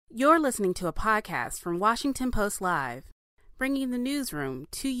You're listening to a podcast from Washington Post Live, bringing the newsroom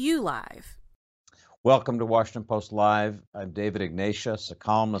to you live. Welcome to Washington Post Live. I'm David Ignatius, a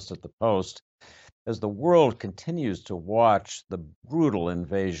columnist at the Post. As the world continues to watch the brutal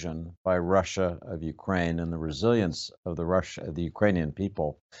invasion by Russia of Ukraine and the resilience of the Ukrainian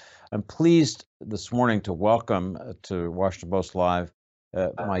people, I'm pleased this morning to welcome to Washington Post Live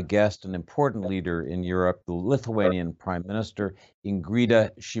my guest, an important leader in Europe, the Lithuanian Prime Minister, Ingrida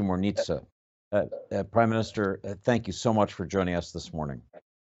Šimonytė. Prime Minister, thank you so much for joining us this morning.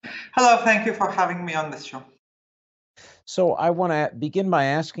 Hello, thank you for having me on this show. So I want to begin by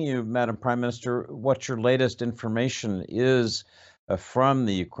asking you, Madam Prime Minister, what your latest information is from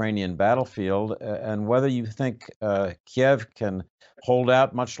the Ukrainian battlefield and whether you think Kiev can hold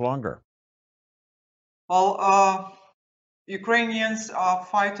out much longer. Well, Ukrainians are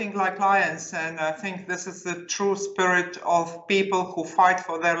fighting like lions, and I think this is the true spirit of people who fight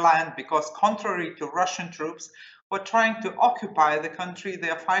for their land, because contrary to Russian troops who are trying to occupy the country, they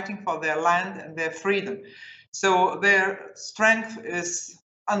are fighting for their land and their freedom. So their strength is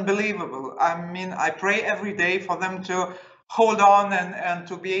unbelievable. I mean, I pray every day for them to hold on and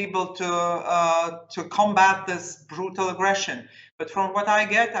to be able to combat this brutal aggression. But from what I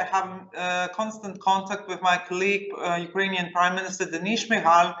get, I have constant contact with my colleague, Ukrainian Prime Minister Denis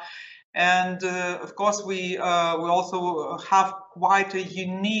Shmyhal. And of course, we also have quite a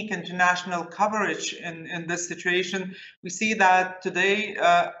unique international coverage in this situation. We see that today,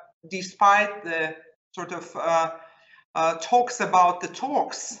 despite the sort of talks about the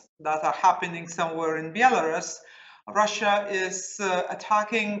talks that are happening somewhere in Belarus, Russia is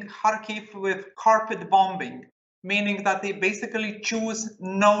attacking Kharkiv with carpet bombing, meaning that they basically choose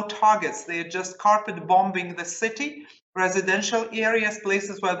no targets. They are just carpet bombing the city, residential areas,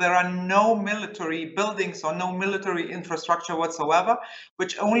 places where there are no military buildings or no military infrastructure whatsoever,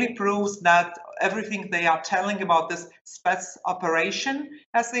 which only proves that everything they are telling about this spec operation,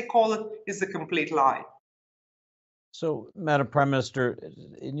 as they call it, is a complete lie. So, Madam Prime Minister,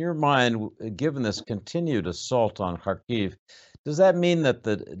 in your mind, given this continued assault on Kharkiv, does that mean that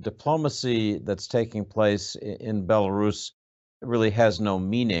the diplomacy that's taking place in Belarus really has no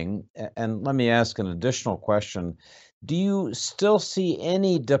meaning? And let me ask an additional question. Do you still see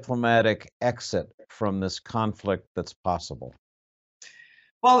any diplomatic exit from this conflict that's possible?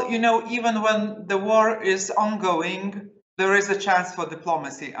 Well, you know, even when the war is ongoing, there is a chance for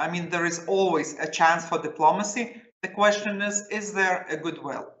diplomacy. I mean, there is always a chance for diplomacy. The question is there a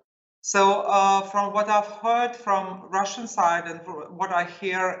goodwill? So from what I've heard from Russian side and from what I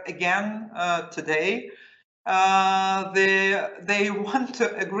hear again today, they want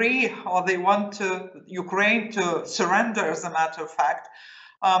to agree, or they want Ukraine to surrender, as a matter of fact,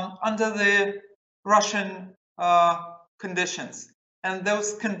 under the Russian conditions. And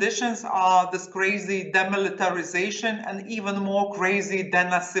those conditions are this crazy demilitarization and even more crazy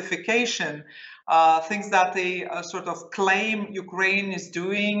denazification, things that they sort of claim Ukraine is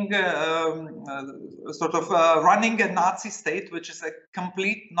doing, running a Nazi state, which is a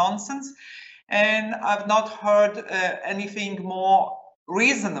complete nonsense. And I've not heard anything more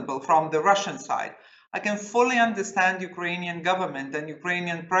reasonable from the Russian side. I can fully understand Ukrainian government and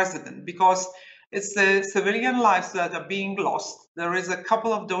Ukrainian president, because it's the civilian lives that are being lost. There is a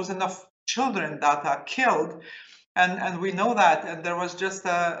couple of dozen of children that are killed. And we know that. And there was just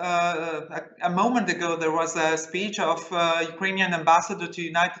a moment ago, there was a speech of Ukrainian ambassador to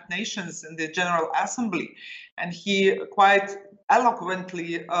United Nations in the General Assembly. And he quite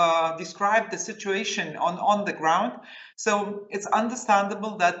eloquently described the situation on the ground. So it's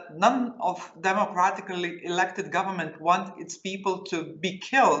understandable that none of democratically elected government want its people to be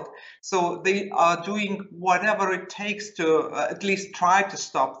killed. So they are doing whatever it takes to at least try to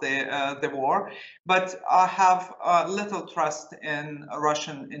stop the war. But I have little trust in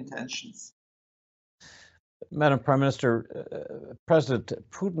Russian intentions. Madam Prime Minister, President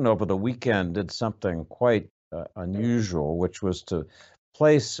Putin over the weekend did something quite unusual, which was to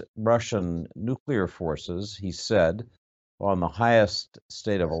place Russian nuclear forces, he said, on the highest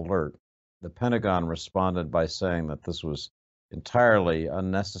state of alert. The Pentagon responded by saying that this was entirely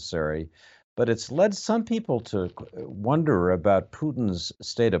unnecessary, but it's led some people to wonder about Putin's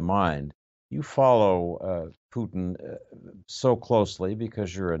state of mind. You follow Putin so closely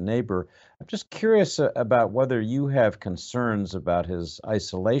because you're a neighbor. I'm just curious about whether you have concerns about his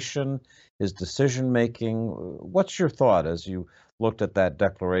isolation, his decision-making. What's your thought as you looked at that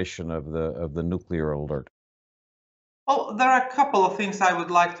declaration of the nuclear alert? Well, there are a couple of things I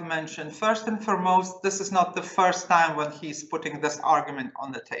would like to mention. First and foremost, this is not the first time when he's putting this argument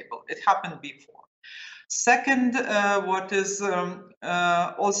on the table. It happened before. Second, what is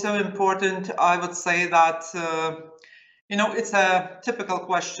also important, I would say that it's a typical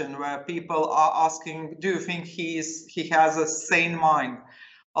question where people are asking, do you think he has a sane mind?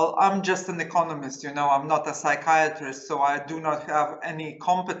 Well, I'm just an economist, I'm not a psychiatrist, so I do not have any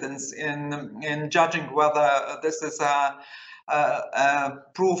competence in judging whether this is a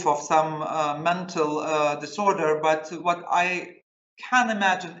proof of some mental disorder. But what I can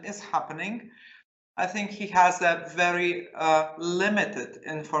imagine is happening, I think he has a very limited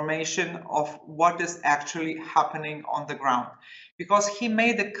information of what is actually happening on the ground, because he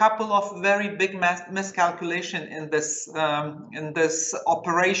made a couple of very big miscalculation in this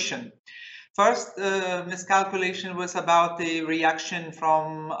operation. First, miscalculation was about the reaction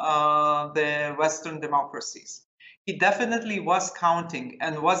from the Western democracies. He definitely was counting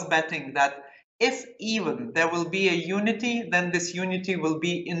and was betting that if even there will be a unity, then this unity will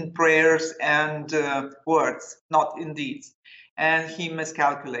be in prayers and words, not in deeds. And he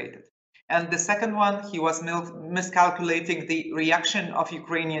miscalculated. And the second one, he was miscalculating the reaction of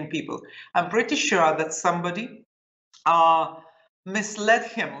Ukrainian people. I'm pretty sure that somebody misled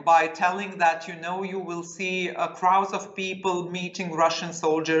him by telling that, you will see crowds of people meeting Russian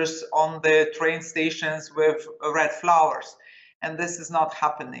soldiers on the train stations with red flowers. And this is not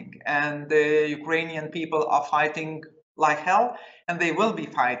happening. And the Ukrainian people are fighting like hell, and they will be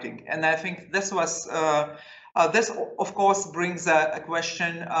fighting. And I think this was, this of course brings a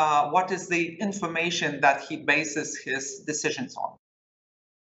question, what is the information that he bases his decisions on?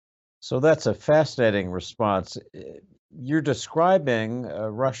 So that's a fascinating response. You're describing a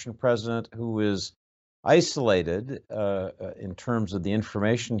Russian president who is isolated in terms of the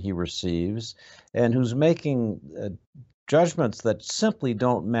information he receives, and who's making judgments that simply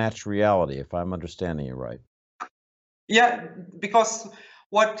don't match reality, if I'm understanding you right. Yeah, because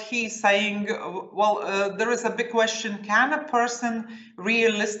what he's saying, there is a big question. Can a person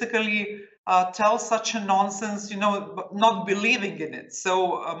realistically tell such a nonsense, not believing in it?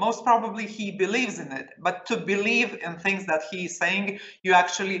 So most probably he believes in it. But to believe in things that he's saying, you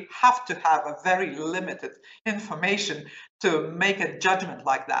actually have to have a very limited information to make a judgment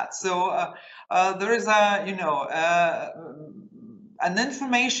like that. So there is an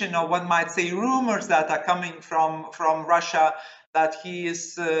information, or one might say rumors, that are coming from Russia, that he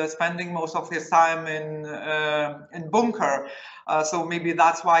is spending most of his time in bunker. So maybe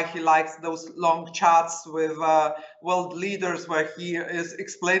that's why he likes those long chats with world leaders, where he is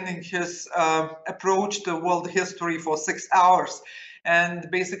explaining his approach to world history for 6 hours. And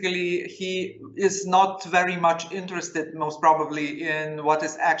basically, he is not very much interested, most probably, in what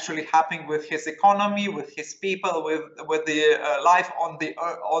is actually happening with his economy, with his people, with the life on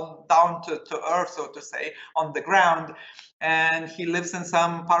down to earth, so to say, on the ground. And he lives in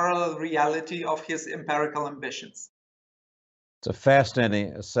some parallel reality of his empirical ambitions. It's a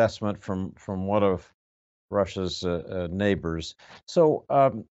fascinating assessment from one of Russia's neighbors. So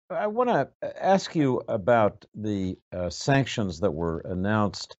I want to ask you about the sanctions that were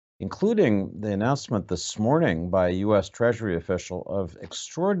announced, including the announcement this morning by a U.S. Treasury official of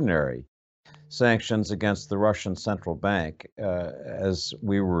extraordinary sanctions against the Russian central bank. As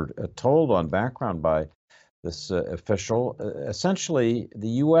we were told on background by this official, essentially the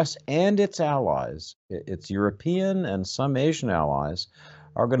U.S. and its allies, its European and some Asian allies,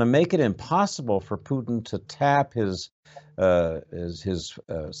 are going to make it impossible for Putin to tap his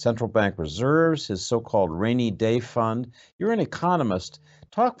central bank reserves, his so-called rainy day fund. You're an economist.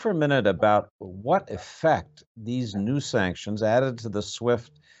 Talk for a minute about what effect these new sanctions added to the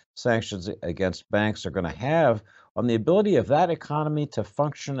SWIFT sanctions against banks are going to have on the ability of that economy to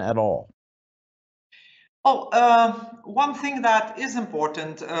function at all. One thing that is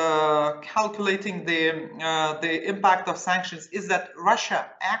important, calculating the impact of sanctions, is that Russia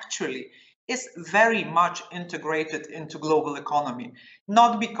actually is very much integrated into global economy,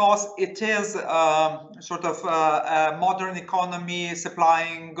 not because it is sort of a modern economy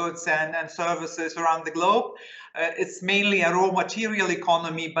supplying goods and services around the globe. It's mainly a raw material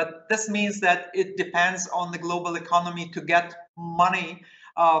economy, but this means that it depends on the global economy to get money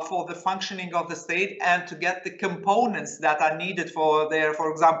for the functioning of the state, and to get the components that are needed for their, for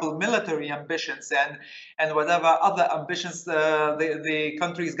example, military ambitions and whatever other ambitions the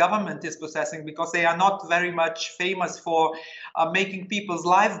country's government is possessing, because they are not very much famous for making people's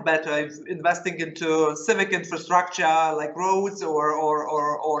lives better, investing into civic infrastructure like roads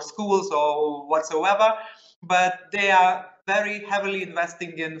or schools or whatsoever, but they are very heavily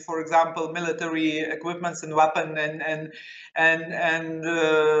investing in, for example, military equipments and weapon and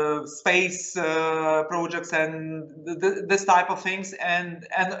space projects and this type of things, and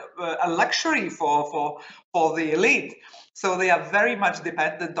a luxury for the elite. So they are very much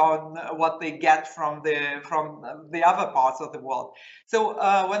dependent on what they get from the other parts of the world. So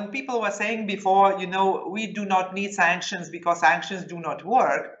when people were saying before, we do not need sanctions because sanctions do not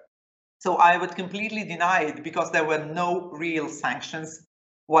work. So I would completely deny it, because there were no real sanctions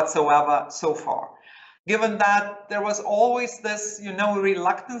whatsoever so far. Given that there was always this,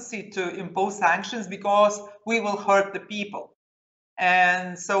 reluctancy to impose sanctions because we will hurt the people.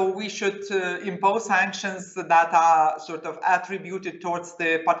 And so we should impose sanctions that are sort of attributed towards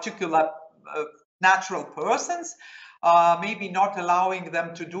the particular natural persons, maybe not allowing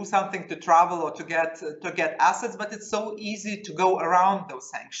them to do something, to travel or to get assets, but it's so easy to go around those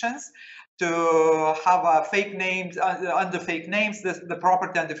sanctions, to have fake names under fake names, the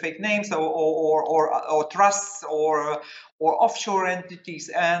property under fake names, or trusts or offshore entities,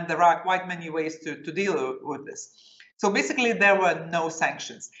 and there are quite many ways to deal with this. So basically, there were no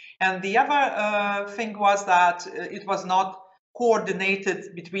sanctions. And the other thing was that it was not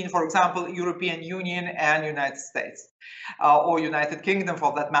coordinated between, for example, European Union and United States, or United Kingdom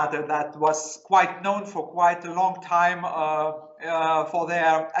for that matter, that was quite known for quite a long time for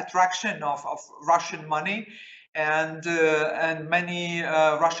their attraction of Russian money. And many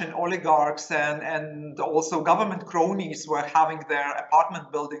Russian oligarchs and also government cronies were having their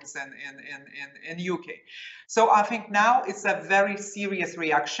apartment buildings in UK. So I think now it's a very serious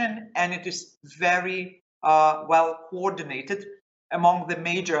reaction, and it is very well coordinated among the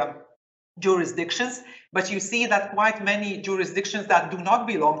major jurisdictions. But you see that quite many jurisdictions that do not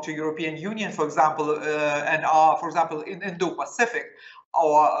belong to European Union, for example, and are, for example, in Indo-Pacific,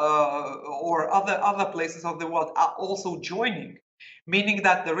 or other places of the world, are also joining, meaning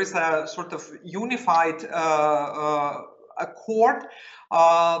that there is a sort of unified accord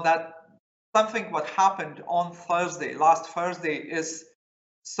that something what happened on last Thursday, is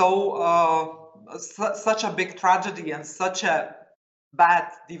such a big tragedy and such a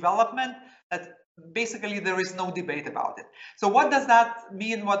bad development that basically there is no debate about it. So what does that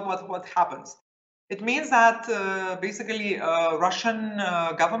mean? What happens? It means that basically Russian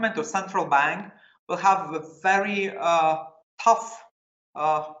government or central bank will have a very tough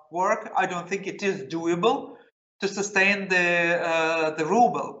work. I don't think it is doable to sustain the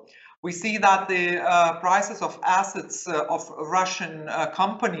ruble. We see that the prices of assets of Russian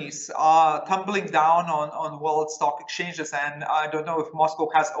companies are tumbling down on world stock exchanges. And I don't know if Moscow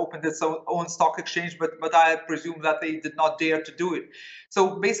has opened its own stock exchange, but I presume that they did not dare to do it.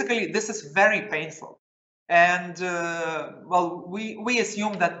 So basically, this is very painful. And well, we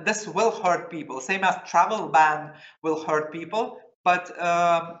assume that this will hurt people, same as travel ban will hurt people. But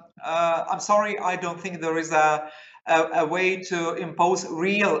I'm sorry, I don't think there is a way to impose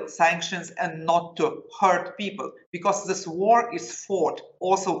real sanctions and not to hurt people, because this war is fought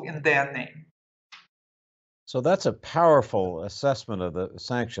also in their name. So that's a powerful assessment of the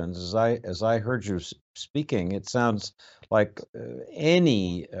sanctions. As I heard you speaking, it sounds like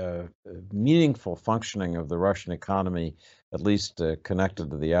any meaningful functioning of the Russian economy, at least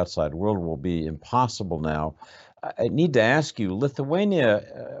connected to the outside world, will be impossible now. I need to ask you, Lithuania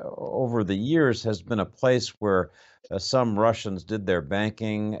over the years has been a place where some Russians did their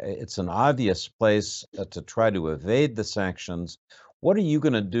banking. It's an obvious place to try to evade the sanctions. What are you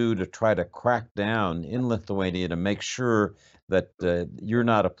going to do to try to crack down in Lithuania to make sure that you're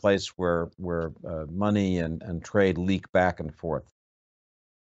not a place where money and trade leak back and forth?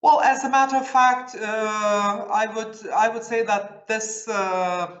 Well, as a matter of fact, I would say that this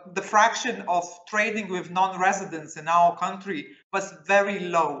the fraction of trading with non-residents in our country was very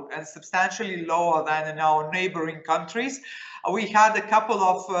low and substantially lower than in our neighboring countries. We had a couple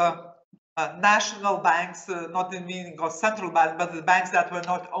of national banks, not in the meaning of central bank, but the banks that were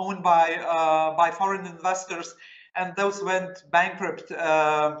not owned by foreign investors, and those went bankrupt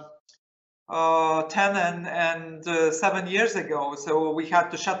 10 and 7 years ago. So we had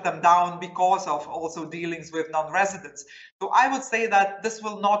to shut them down because of also dealings with non-residents. So I would say that this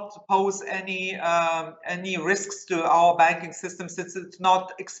will not pose any risks to our banking system, since it's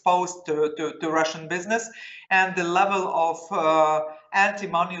not exposed to Russian business, and the level of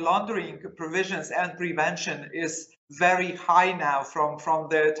anti-money laundering provisions and prevention is very high now from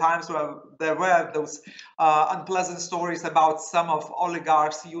the times where there were those unpleasant stories about some of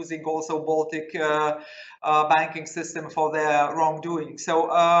oligarchs using also Baltic banking system for their wrongdoing. So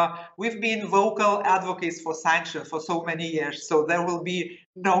we've been vocal advocates for sanctions for so many years, so there will be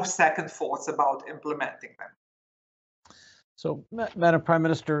no second thoughts about implementing them. So, Madam Prime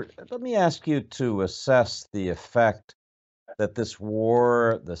Minister, let me ask you to assess the effect that this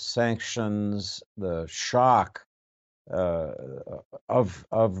war, the sanctions, the shock uh, of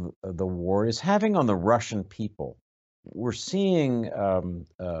the war is having on the Russian people. We're seeing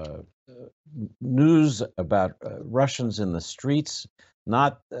news about Russians in the streets,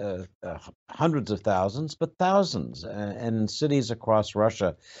 not hundreds of thousands, but thousands, and in cities across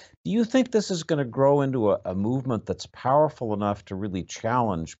Russia. Do you think this is going to grow into a movement that's powerful enough to really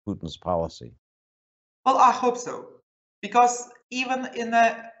challenge Putin's policy? Well, I hope so, because even in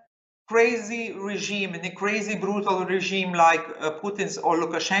a crazy regime, in a crazy brutal regime like Putin's or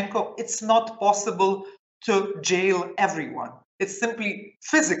Lukashenko, it's not possible to jail everyone. It's simply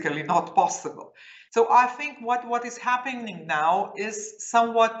physically not possible. So I think what is happening now is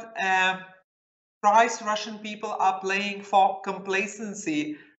somewhat price Russian people are playing for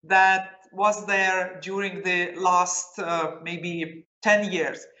complacency that was there during the last maybe 10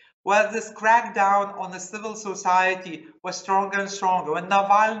 years, where this crackdown on the civil society was stronger and stronger, when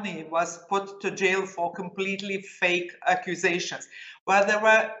Navalny was put to jail for completely fake accusations, where there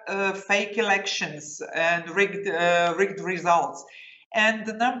were fake elections and rigged results, and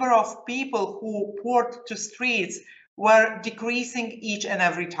the number of people who poured to streets were decreasing each and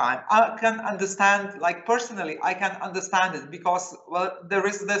every time. I can understand, like personally, I can understand it because, well, there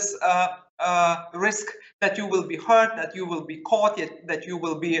is this risk that you will be hurt, that you will be caught, that you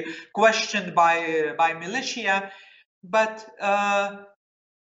will be questioned by militia. But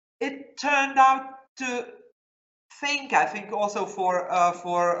it turned out to I think also for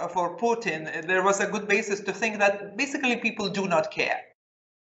Putin, there was a good basis to think that basically people do not care.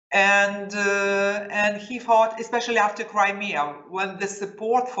 And he thought, especially after Crimea, when the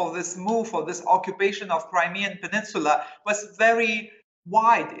support for this move, for this occupation of Crimean Peninsula was very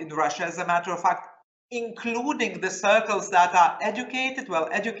wide in Russia, as a matter of fact, including the circles that are educated, well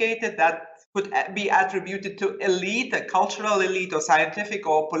educated, that could be attributed to elite, a cultural elite or scientific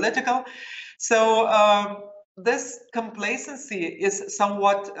or political. So this complacency is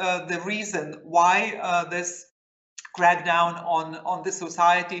somewhat the reason why this crackdown on the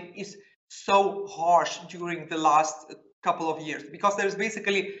society is so harsh during the last couple of years, because there's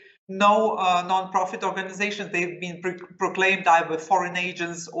basically no non-profit organizations. They've been proclaimed either foreign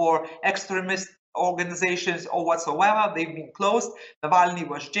agents or extremist organizations or whatsoever. They've been closed. Navalny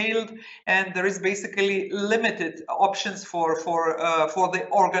was jailed, and there is basically limited options for the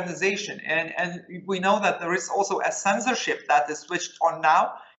organization. And we know that there is also a censorship that is switched on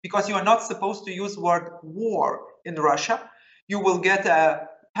now, because you are not supposed to use the word war in Russia. You will get a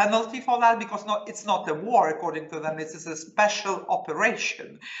penalty for that, because it's not a war according to them. It's a special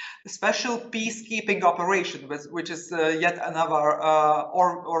operation, a special peacekeeping operation, which is yet another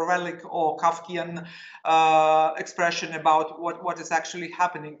Orwellic or Kafkian expression about what is actually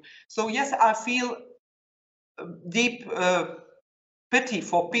happening. So yes, I feel deep pity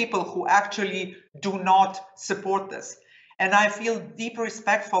for people who actually do not support this. And I feel deep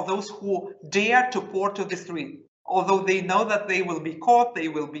respect for those who dare to pour to the street, although they know that they will be caught, they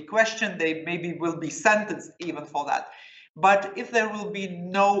will be questioned, they maybe will be sentenced even for that. But if there will be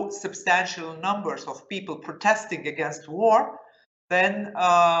no substantial numbers of people protesting against war, then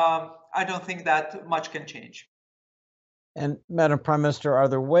I don't think that much can change. And Madam Prime Minister, are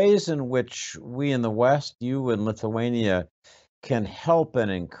there ways in which we in the West, you and Lithuania, can help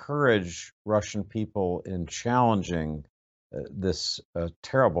and encourage Russian people in challenging this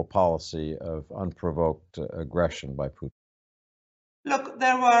terrible policy of unprovoked aggression by Putin? Look,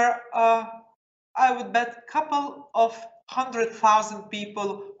 there were, I would bet, a couple of 100,000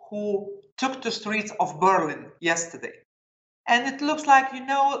 people who took to streets of Berlin yesterday. And it looks like,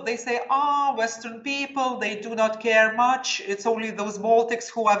 they say, Western people, they do not care much. It's only those Baltics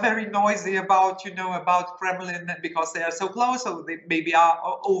who are very noisy about, about Kremlin, because they are so close, so they maybe are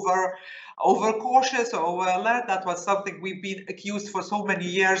over cautious or over alert. That was something we've been accused for so many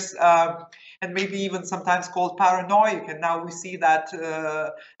years, and maybe even sometimes called paranoid. And now we see that,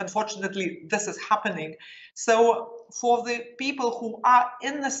 unfortunately, this is happening. So for the people who are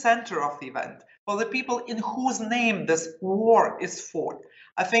in the center of the event, for the people in whose name this war is fought,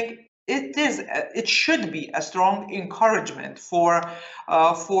 I think it should be a strong encouragement for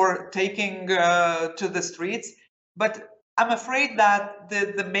taking to the streets. But I'm afraid that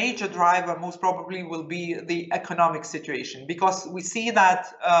the major driver most probably will be the economic situation, because we see that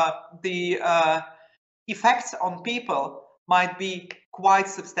the effects on people might be quite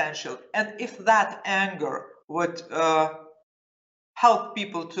substantial. And if that anger would help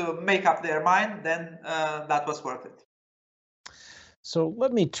people to make up their mind, then that was worth it. So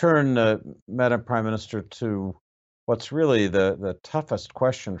let me turn, Madam Prime Minister, to what's really the toughest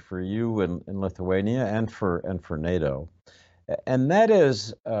question for you in Lithuania and for NATO, and that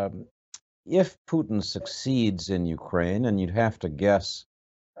is if Putin succeeds in Ukraine, and you'd have to guess,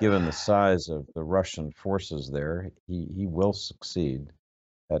 given the size of the Russian forces there, he will succeed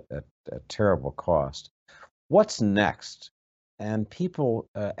at terrible cost. What's next? And people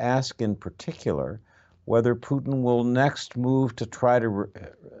ask in particular whether Putin will next move to try to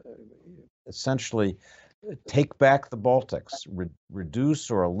essentially take back the Baltics,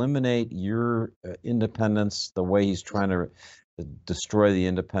 reduce or eliminate your independence the way he's trying to destroy the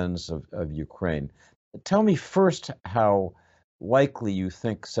independence of Ukraine. Tell me first how likely you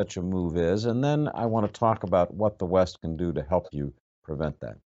think such a move is, and then I want to talk about what the West can do to help you prevent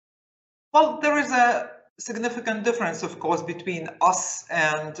that. Well, there is a significant difference, of course, between us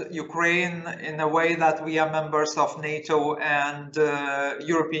and Ukraine in a way that we are members of NATO and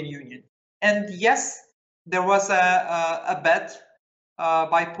European Union. And yes, there was a bet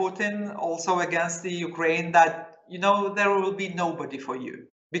by Putin also against the Ukraine that, you know, there will be nobody for you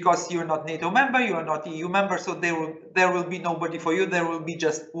because you're not NATO member, you are not EU member, so there will be nobody for you. There will be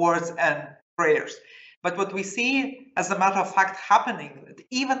just words and prayers. But what we see, as a matter of fact, happening, that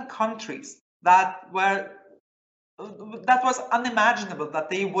even countries that was unimaginable that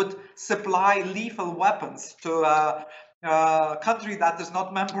they would supply lethal weapons to a country that is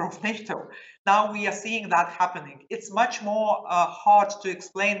not member of NATO. Now we are seeing that happening. It's much more hard to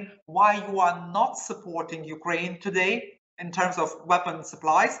explain why you are not supporting Ukraine today in terms of weapon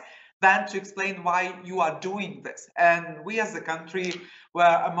supplies than to explain why you are doing this. And we as a country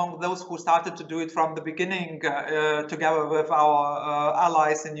were among those who started to do it from the beginning, together with our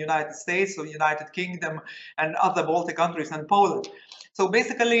allies in the United States, so United Kingdom and other Baltic countries and Poland. So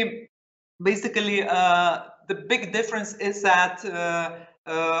basically, the big difference is that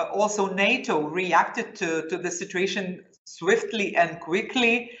also NATO reacted to the situation swiftly and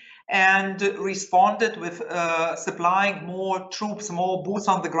quickly, and responded with supplying more troops, more boots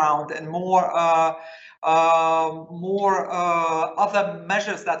on the ground, and more other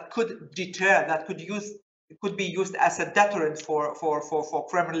measures that could deter, that could be used as a deterrent for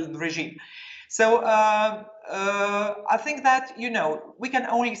Kremlin regime. So I think that, you know, we can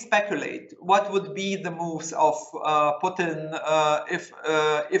only speculate what would be the moves of Putin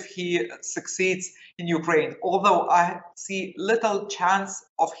if he succeeds in Ukraine, although I see little chance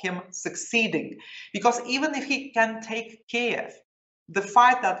of him succeeding, because even if he can take Kiev, the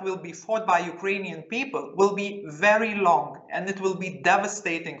fight that will be fought by Ukrainian people will be very long, and it will be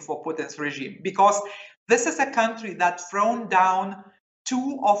devastating for Putin's regime, because this is a country that thrown down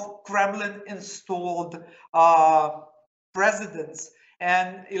two of Kremlin installed presidents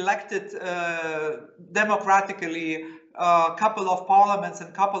and elected democratically a couple of parliaments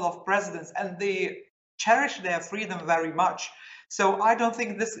and couple of presidents, and they cherish their freedom very much. So I don't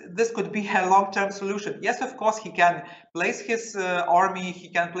think this could be a long-term solution. Yes, of course, he can place his army, he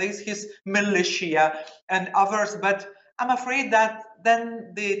can place his militia and others, but I'm afraid that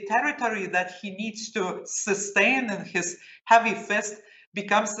then the territory that he needs to sustain in his heavy fist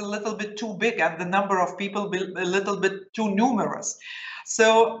becomes a little bit too big, and the number of people a little bit too numerous.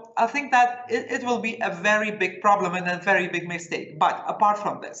 So I think that it will be a very big problem and a very big mistake. But apart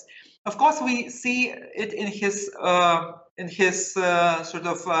from this, of course, we see it in his sort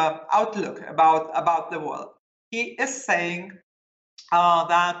of outlook about the world. He is saying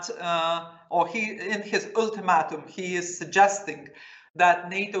that, or in his ultimatum, he is suggesting that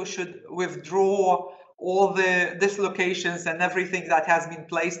NATO should withdraw all the dislocations and everything that has been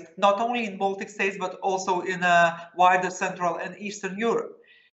placed, not only in Baltic states, but also in wider Central and Eastern Europe.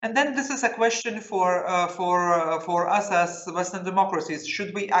 And then this is a question for us as Western democracies.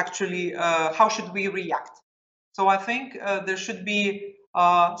 Should we actually, how should we react? So I think there should be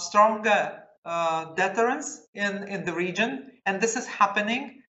stronger deterrence in the region, and this is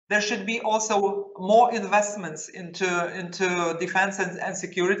happening. There should be also more investments into defense and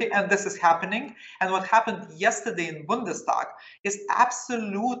security, and this is happening. And what happened yesterday in Bundestag is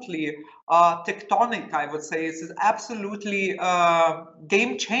absolutely tectonic, I would say. It's absolutely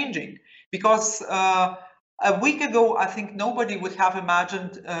game-changing, because a week ago, I think nobody would have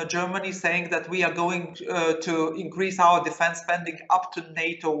imagined Germany saying that we are going to increase our defense spending up to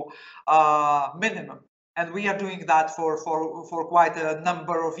NATO minimum. And we are doing that for quite a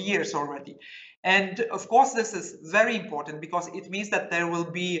number of years already. And of course, this is very important because it means that there will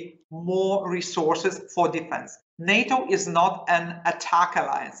be more resources for defense. NATO is not an attack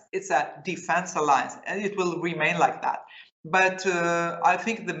alliance, it's a defense alliance, and it will remain like that. But I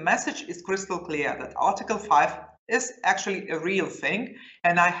think the message is crystal clear that Article 5 is actually a real thing,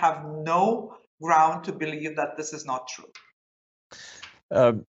 and I have no ground to believe that this is not true.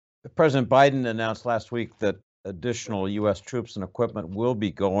 President Biden announced last week that additional U.S. troops and equipment will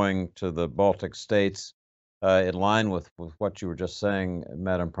be going to the Baltic states in line with what you were just saying,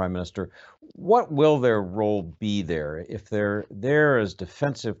 Madam Prime Minister. What will their role be there? If they're there as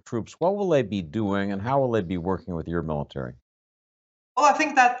defensive troops, what will they be doing and how will they be working with your military? Well, I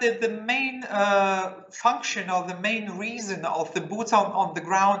think that the main function or the main reason of the boots on the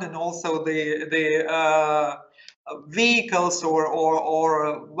ground and also the vehicles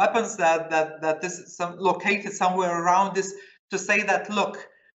or weapons that is located somewhere around is to say that, look,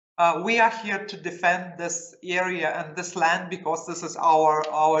 we are here to defend this area and this land because this is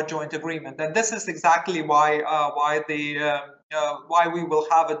our joint agreement, and this is exactly why we will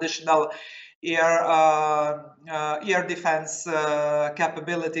have additional air defense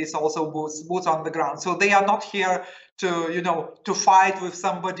capabilities, also boots on the ground. So they are not here to fight with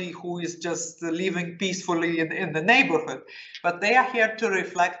somebody who is just living peacefully in the neighborhood, but they are here to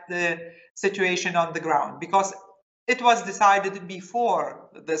reflect the situation on the ground, because it was decided before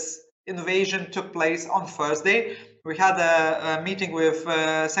this invasion took place on Thursday. We had a meeting with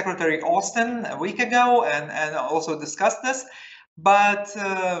Secretary Austin a week ago and also discussed this. But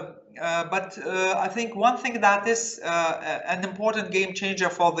I think one thing that is an important game changer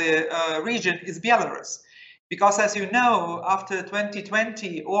for the region is Belarus. Because as you know, after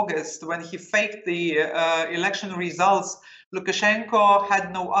 2020 August, when he faked the election results, Lukashenko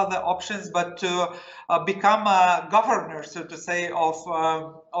had no other options but to become a governor, so to say, of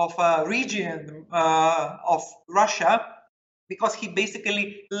a region of Russia, because he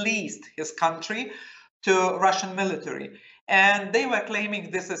basically leased his country to Russian military. And they were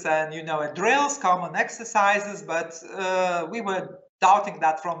claiming this is a drills, common exercises, but we were doubting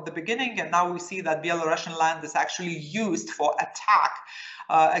that from the beginning, and now we see that Belarusian land is actually used for attack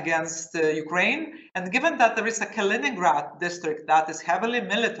against Ukraine. And given that there is a Kaliningrad district that is heavily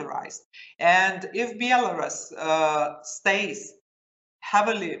militarized, and if Belarus stays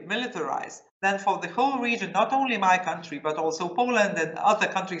heavily militarized, then for the whole region, not only my country, but also Poland and other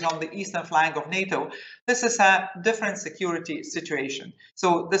countries on the eastern flank of NATO, this is a different security situation.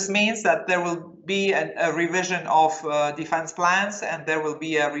 So this means that there will be a revision of defense plans, and there will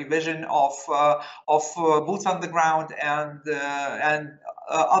be a revision of boots on the ground and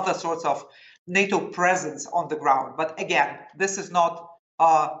other sorts of NATO presence on the ground. But again, this is not.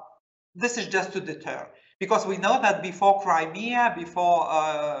 This is just to deter. Because we know that before Crimea, before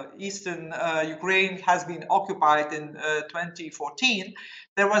eastern Ukraine has been occupied in 2014,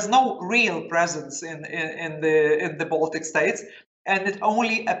 there was no real presence in the Baltic states, and it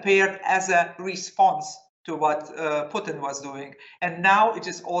only appeared as a response to what Putin was doing. And now it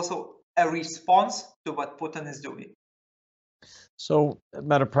is also a response to what Putin is doing. So,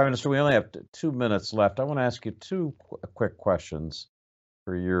 Madam Prime Minister, we only have 2 minutes left. I want to ask you two quick questions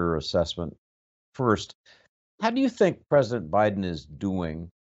for your assessment. First, how do you think President Biden is doing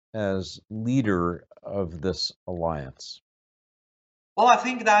as leader of this alliance? Well, I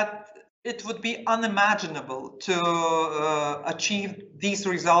think that it would be unimaginable to achieve these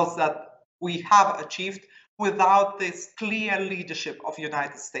results that we have achieved without this clear leadership of the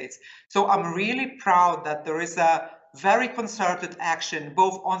United States. So I'm really proud that there is a very concerted action,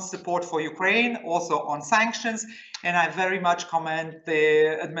 both on support for Ukraine, also on sanctions. And I very much commend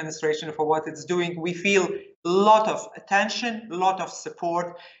the administration for what it's doing. We feel a lot of attention, a lot of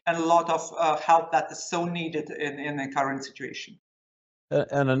support, and a lot of help that is so needed in the current situation.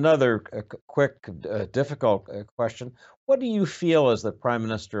 And another quick, difficult question. What do you feel as the Prime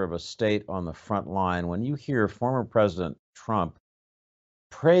Minister of a state on the front line when you hear former President Trump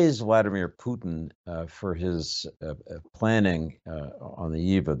praise Vladimir Putin for his planning on the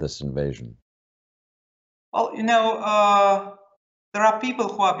eve of this invasion? Well, there are people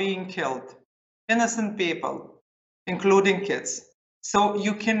who are being killed, innocent people, including kids. So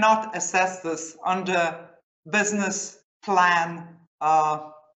you cannot assess this under business plan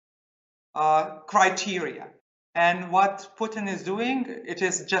criteria. And what Putin is doing, it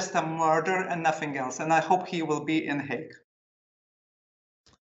is just a murder and nothing else. And I hope he will be in Hague.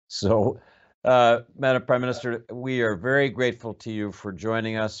 So, Madam Prime Minister, we are very grateful to you for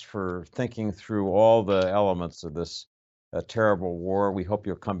joining us, for thinking through all the elements of this terrible war. We hope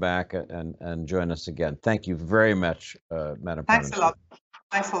you'll come back and join us again. Thank you very much, Madam Prime Minister. Thanks a lot.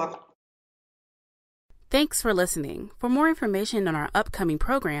 Thanks a lot. Thanks for listening. For more information on our upcoming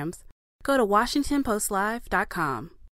programs, go to WashingtonPostLive.com.